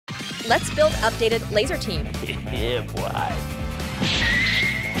Let's build updated laser team. Yeah, boy.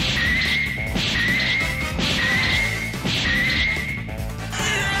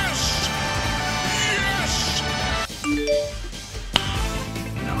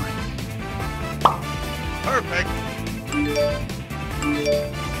 Perfect.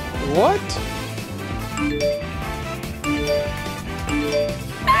 What?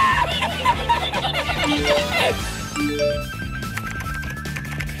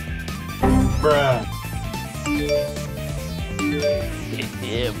 Bruh.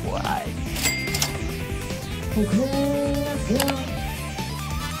 Yeah, boy.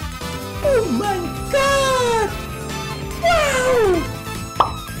 Oh my god! Wow!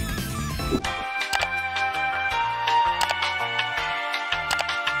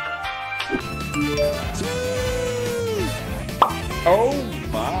 Oh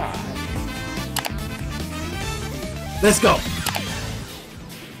my. Let's go.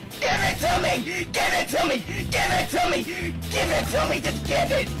 Give it to me! Give it to me! Give it to me! Give it to me! Just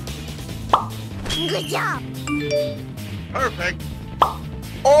give it! Good job. Perfect.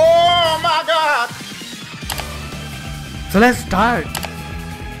 Oh my god! So let's start.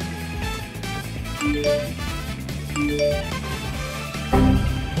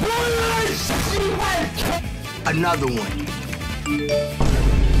 Another one.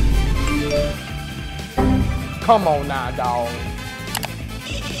 Come on now, dog.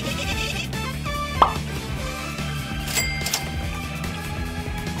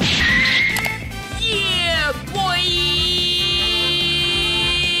 Yeah, boy!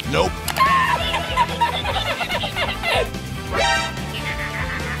 Nope.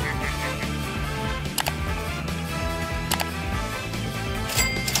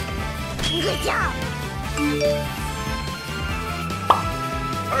 Good job.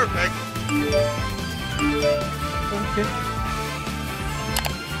 Perfect. Okay.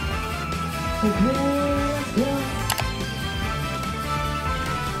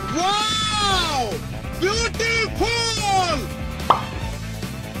 Wow! Beautiful!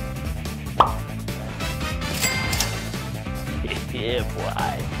 Yeah,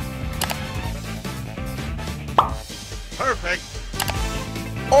 boy. Perfect.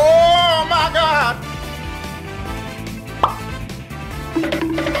 Oh my god!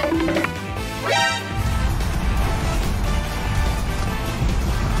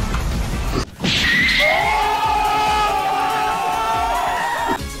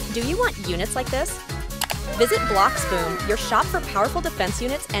 Do you want units like this? Visit Bloxboom, your shop for powerful defense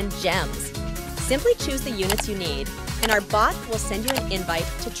units and gems. Simply choose the units you need, and our bot will send you an invite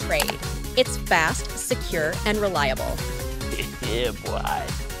to trade. It's fast, secure, and reliable. Yeah, boy.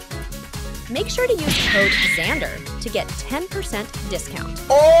 Make sure to use code XANDER to get 10% discount.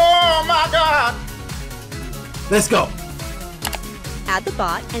 Oh my god! Let's go. Add the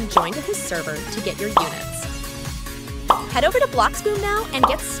bot and join to his server to get your units. Head over to Bloxboom now and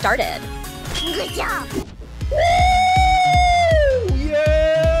get started. Good job. Woo!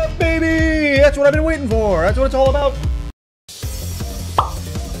 Yeah, baby! That's what I've been waiting for. That's what it's all about.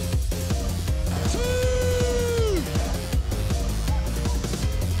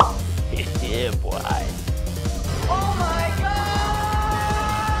 Yeah, boy. Oh my god!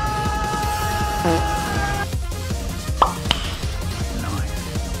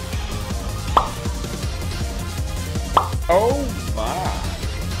 Oh my.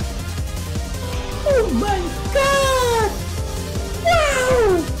 Oh my god!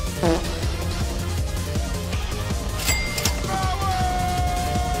 Wow!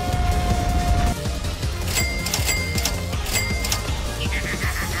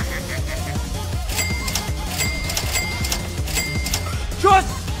 Just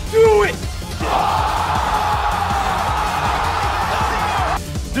do it!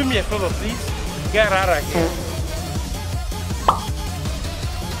 Do me a favor, please. Get out of here.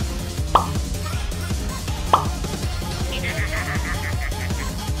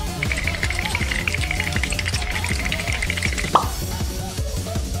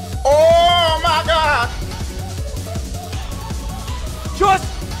 Oh my god! Just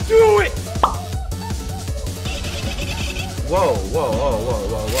do it! Whoa, whoa, whoa, whoa,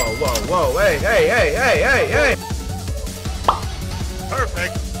 whoa, whoa, whoa, whoa, hey, hey, hey, hey, hey, hey!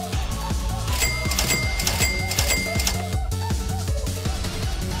 Perfect.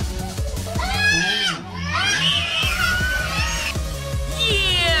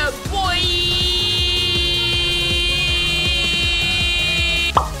 Yeah, boy!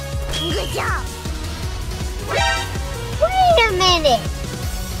 Good job. Wait a minute.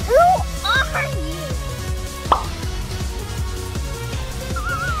 Who are you?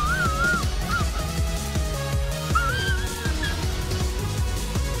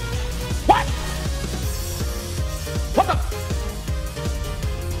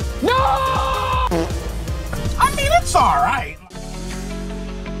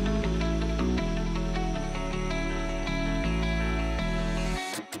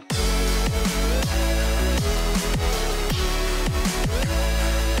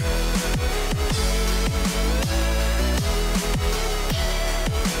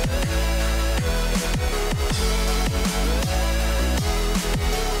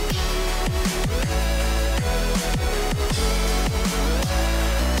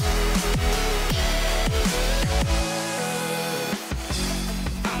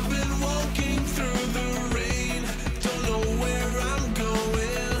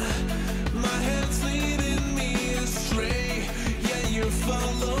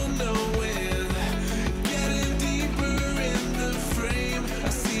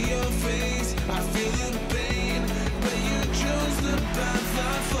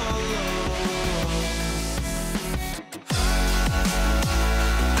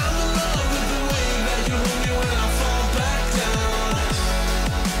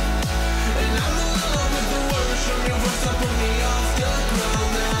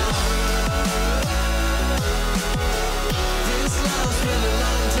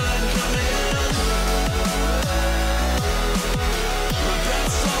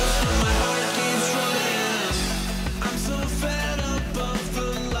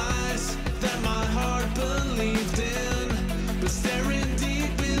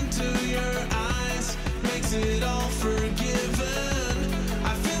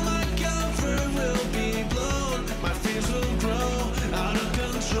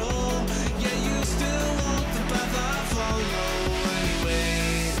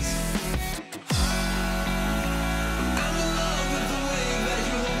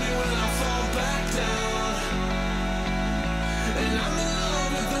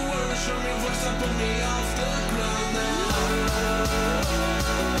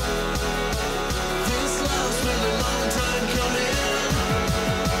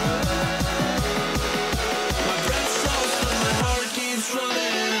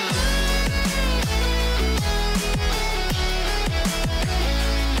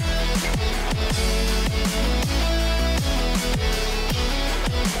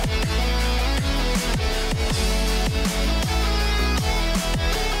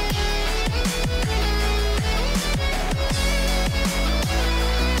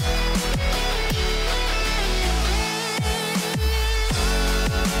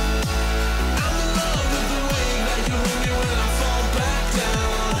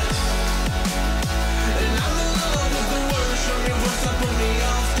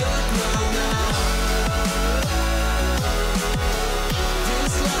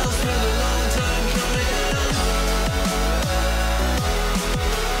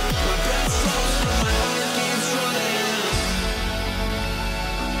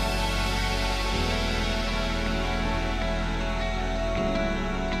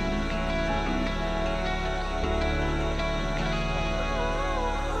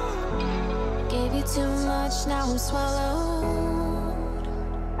 Too much, now I'm swallowed.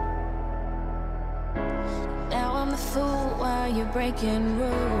 Now I'm the fool while you're breaking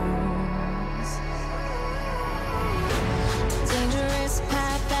rules. Dangerous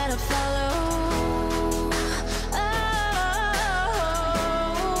path that I follow.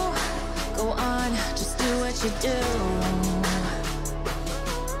 Oh, go on, just do what you do.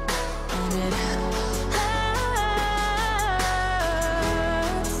 And it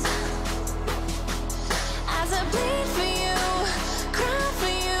bleed for you, cry for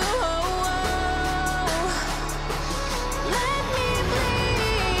you, oh, oh. Let me bleed.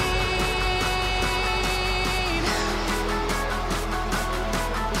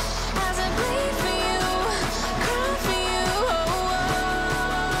 As I bleed for you, cry for you, oh,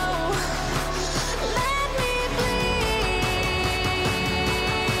 oh. Let me bleed.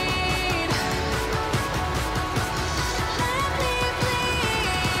 Let me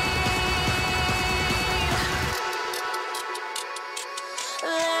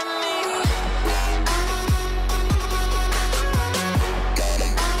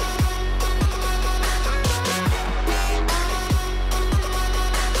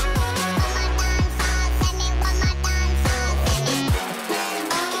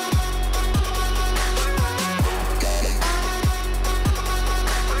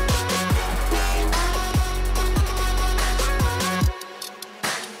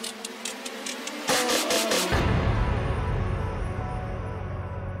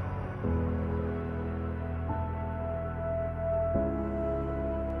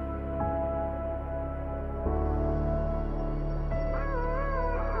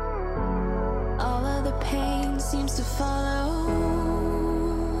seems to follow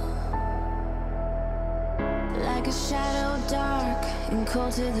like a shadow, dark and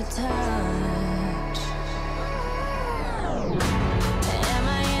cold to the touch. Am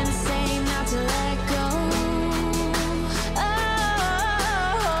I insane not to let go?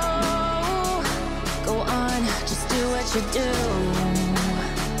 Oh, go on, just do what you do.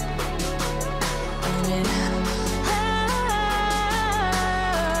 And it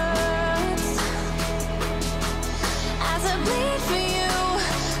bleed for you,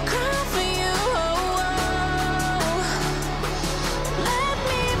 cry for you, oh, oh. Let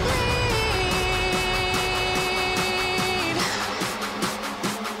me bleed.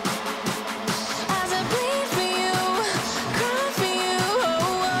 As I bleed for you, cry for you,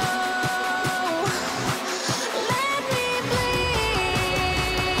 oh, oh. Let me bleed.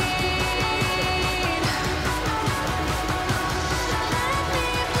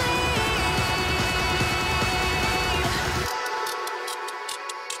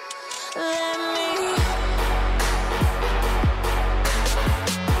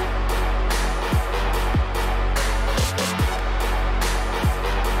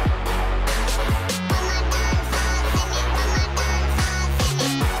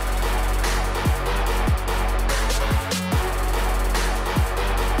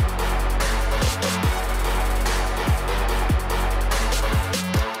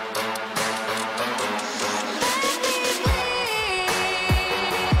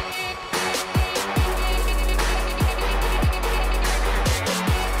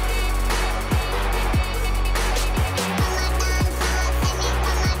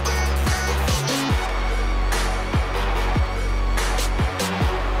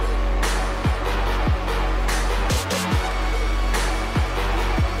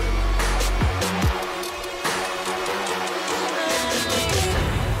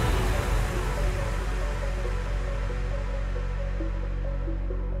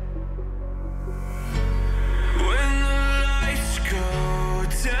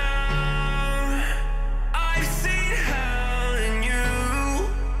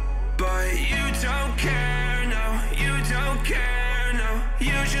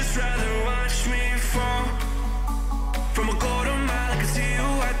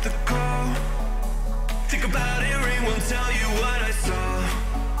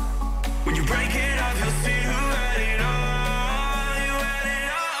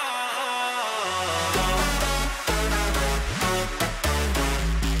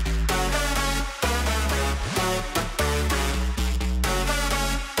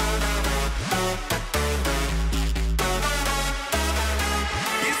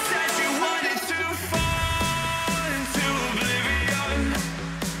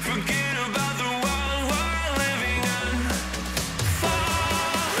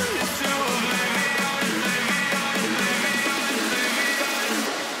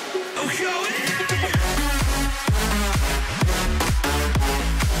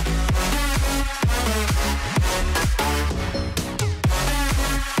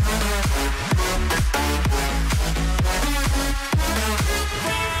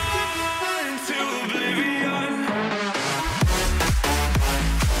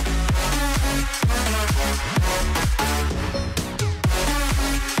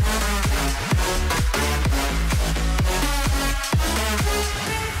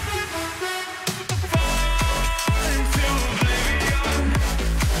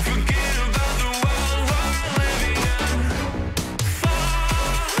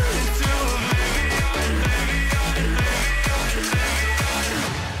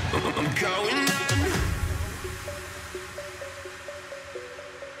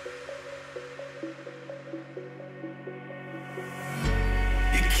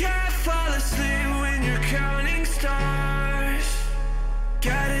 can't fall asleep when you're counting stars.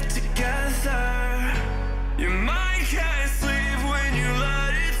 Get it together.